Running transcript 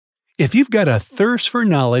If you've got a thirst for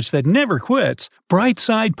knowledge that never quits,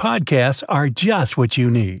 Brightside Podcasts are just what you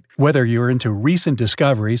need. Whether you're into recent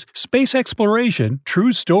discoveries, space exploration,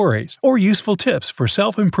 true stories, or useful tips for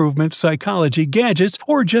self-improvement, psychology, gadgets,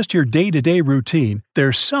 or just your day-to-day routine,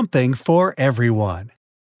 there's something for everyone.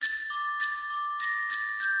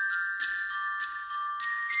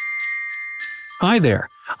 Hi there,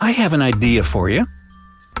 I have an idea for you.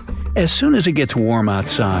 As soon as it gets warm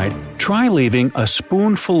outside, try leaving a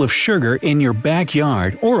spoonful of sugar in your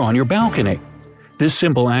backyard or on your balcony. This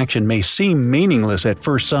simple action may seem meaningless at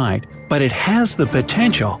first sight, but it has the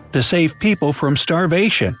potential to save people from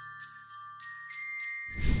starvation.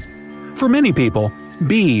 For many people,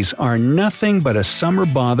 bees are nothing but a summer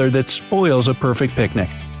bother that spoils a perfect picnic.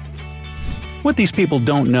 What these people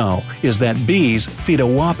don't know is that bees feed a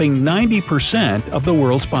whopping 90% of the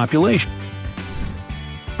world's population.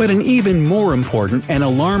 But an even more important and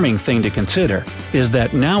alarming thing to consider is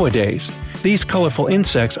that nowadays, these colorful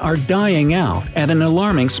insects are dying out at an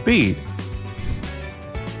alarming speed.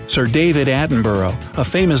 Sir David Attenborough, a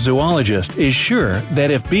famous zoologist, is sure that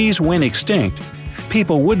if bees went extinct,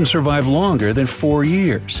 people wouldn't survive longer than 4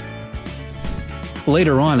 years.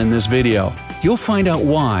 Later on in this video, you'll find out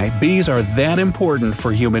why bees are that important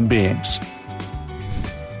for human beings.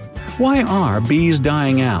 Why are bees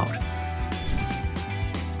dying out?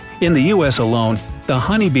 In the US alone, the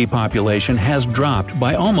honeybee population has dropped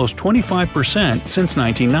by almost 25% since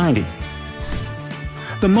 1990.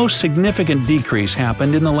 The most significant decrease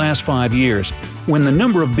happened in the last 5 years, when the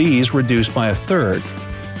number of bees reduced by a third.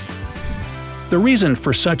 The reason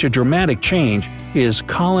for such a dramatic change is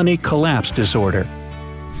colony collapse disorder.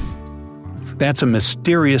 That's a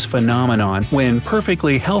mysterious phenomenon when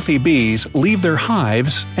perfectly healthy bees leave their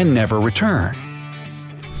hives and never return.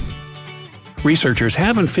 Researchers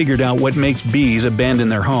haven't figured out what makes bees abandon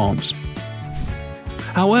their homes.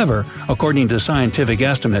 However, according to scientific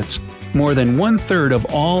estimates, more than 1/3 of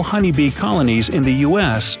all honeybee colonies in the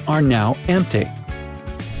US are now empty.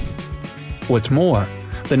 What's more,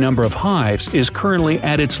 the number of hives is currently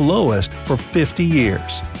at its lowest for 50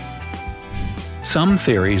 years. Some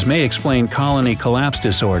theories may explain colony collapse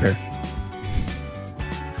disorder.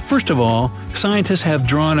 First of all, scientists have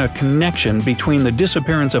drawn a connection between the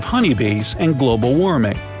disappearance of honeybees and global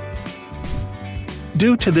warming.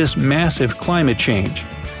 Due to this massive climate change,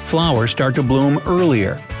 flowers start to bloom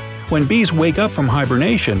earlier. When bees wake up from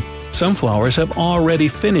hibernation, some flowers have already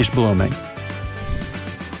finished blooming.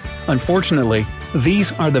 Unfortunately,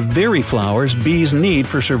 these are the very flowers bees need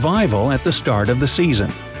for survival at the start of the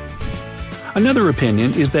season. Another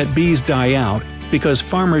opinion is that bees die out because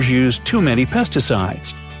farmers use too many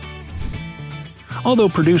pesticides. Although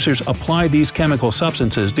producers apply these chemical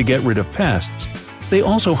substances to get rid of pests, they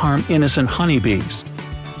also harm innocent honeybees.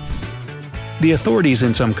 The authorities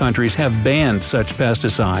in some countries have banned such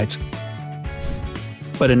pesticides,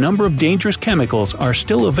 but a number of dangerous chemicals are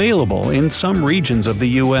still available in some regions of the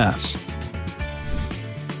US.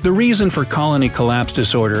 The reason for colony collapse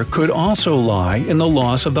disorder could also lie in the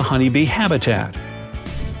loss of the honeybee habitat.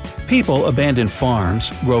 People abandon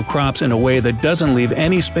farms, grow crops in a way that doesn't leave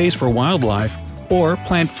any space for wildlife, or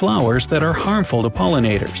plant flowers that are harmful to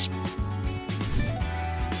pollinators.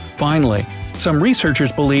 Finally, some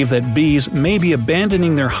researchers believe that bees may be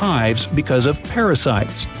abandoning their hives because of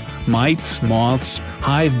parasites – mites, moths,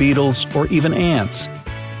 hive beetles, or even ants.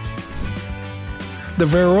 The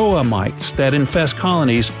Varroa mites that infest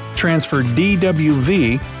colonies transfer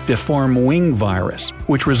DWV, deformed wing virus,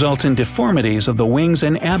 which results in deformities of the wings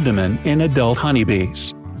and abdomen in adult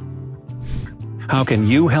honeybees. How can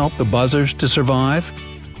you help the buzzers to survive?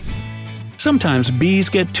 Sometimes bees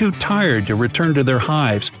get too tired to return to their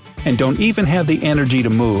hives and don't even have the energy to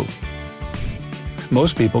move.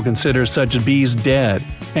 Most people consider such bees dead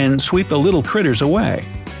and sweep the little critters away.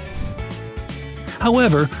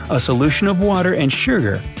 However, a solution of water and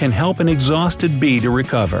sugar can help an exhausted bee to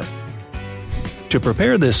recover. To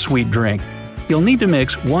prepare this sweet drink, you'll need to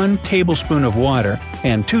mix 1 tablespoon of water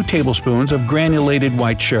and 2 tablespoons of granulated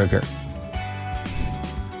white sugar.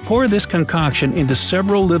 Pour this concoction into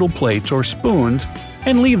several little plates or spoons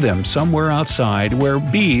and leave them somewhere outside where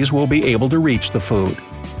bees will be able to reach the food.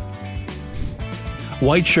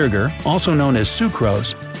 White sugar, also known as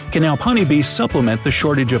sucrose, can help honeybees supplement the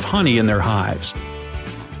shortage of honey in their hives.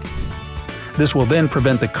 This will then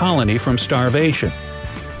prevent the colony from starvation.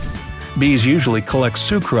 Bees usually collect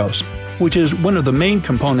sucrose, which is one of the main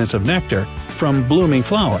components of nectar, from blooming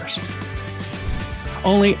flowers.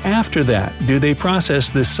 Only after that do they process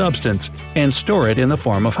this substance and store it in the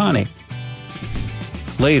form of honey.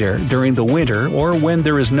 Later, during the winter or when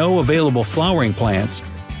there is no available flowering plants,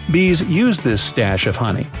 bees use this stash of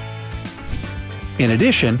honey. In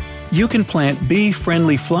addition, you can plant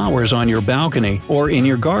bee-friendly flowers on your balcony or in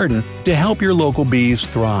your garden to help your local bees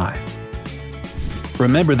thrive.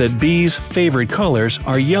 Remember that bees' favorite colors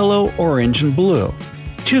are yellow, orange, and blue.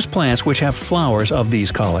 Choose plants which have flowers of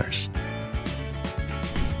these colors.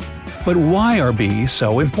 But why are bees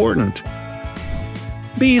so important?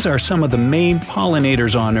 Bees are some of the main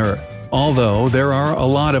pollinators on Earth, although there are a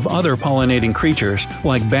lot of other pollinating creatures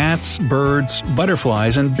like bats, birds,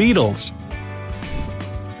 butterflies, and beetles.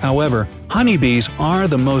 However, honeybees are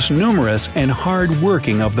the most numerous and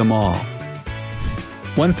hard-working of them all.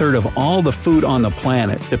 1/3 of all the food on the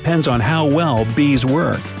planet depends on how well bees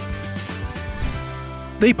work.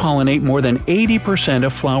 They pollinate more than 80%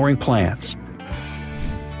 of flowering plants.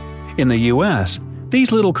 In the US,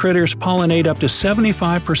 these little critters pollinate up to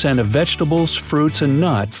 75% of vegetables, fruits, and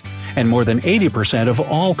nuts, and more than 80% of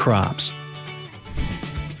all crops.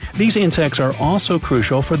 These insects are also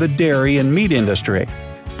crucial for the dairy and meat industry,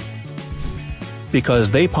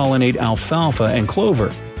 because they pollinate alfalfa and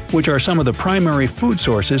clover, which are some of the primary food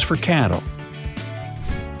sources for cattle.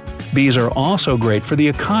 Bees are also great for the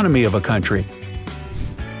economy of a country,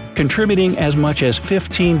 contributing as much as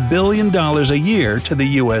 $15 billion a year to the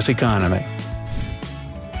U.S. economy.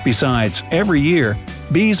 Besides, every year,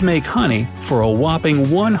 bees make honey for a whopping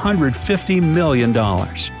 $150 million.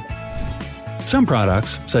 Some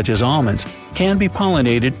products, such as almonds, can be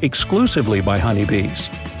pollinated exclusively by honeybees.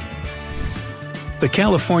 The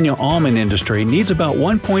California almond industry needs about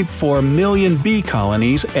 1.4 million bee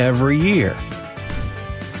colonies every year.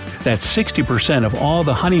 That's 60% of all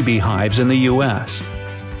the honeybee hives in the U.S.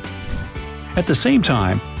 At the same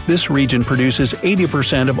time, this region produces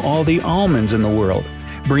 80% of all the almonds in the world,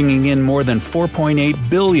 bringing in more than $4.8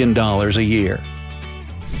 billion a year.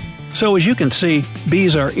 So as you can see,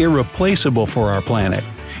 bees are irreplaceable for our planet,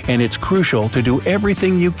 and it's crucial to do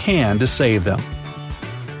everything you can to save them.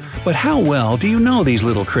 But how well do you know these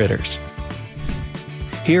little critters?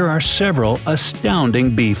 Here are several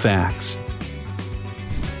astounding bee facts.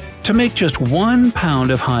 To make just 1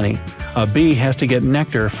 pound of honey, a bee has to get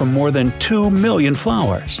nectar from more than 2 million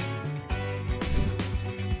flowers.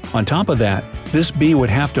 On top of that, this bee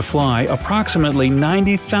would have to fly approximately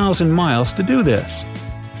 90,000 miles to do this.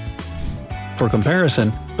 For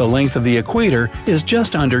comparison, the length of the equator is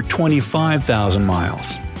just under 25,000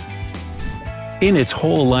 miles. In its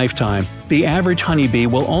whole lifetime, the average honeybee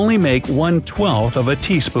will only make 1/12 of a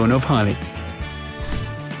teaspoon of honey.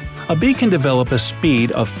 A bee can develop a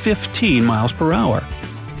speed of 15 miles per hour.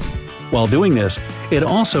 While doing this, it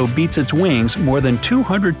also beats its wings more than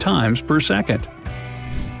 200 times per second.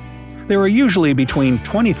 There are usually between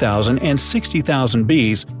 20,000 and 60,000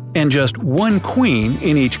 bees and just one queen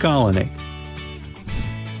in each colony.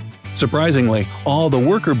 Surprisingly, all the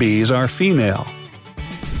worker bees are female.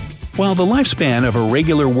 While the lifespan of a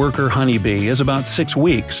regular worker honeybee is about 6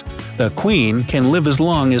 weeks, the queen can live as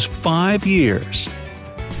long as 5 years.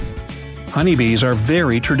 Honeybees are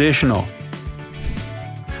very traditional.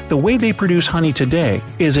 The way they produce honey today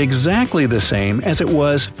is exactly the same as it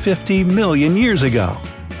was 50 million years ago.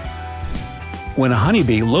 When a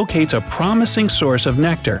honeybee locates a promising source of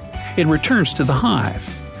nectar, it returns to the hive.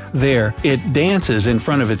 There, it dances in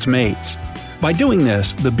front of its mates. By doing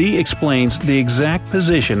this, the bee explains the exact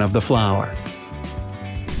position of the flower.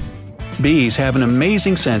 Bees have an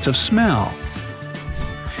amazing sense of smell.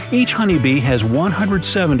 Each honeybee has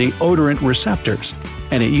 170 odorant receptors,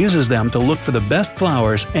 and it uses them to look for the best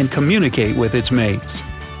flowers and communicate with its mates.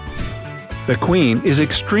 The queen is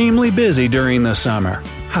extremely busy during the summer.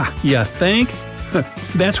 Ha, ya think?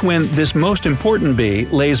 That's when this most important bee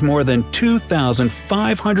lays more than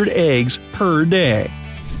 2,500 eggs per day.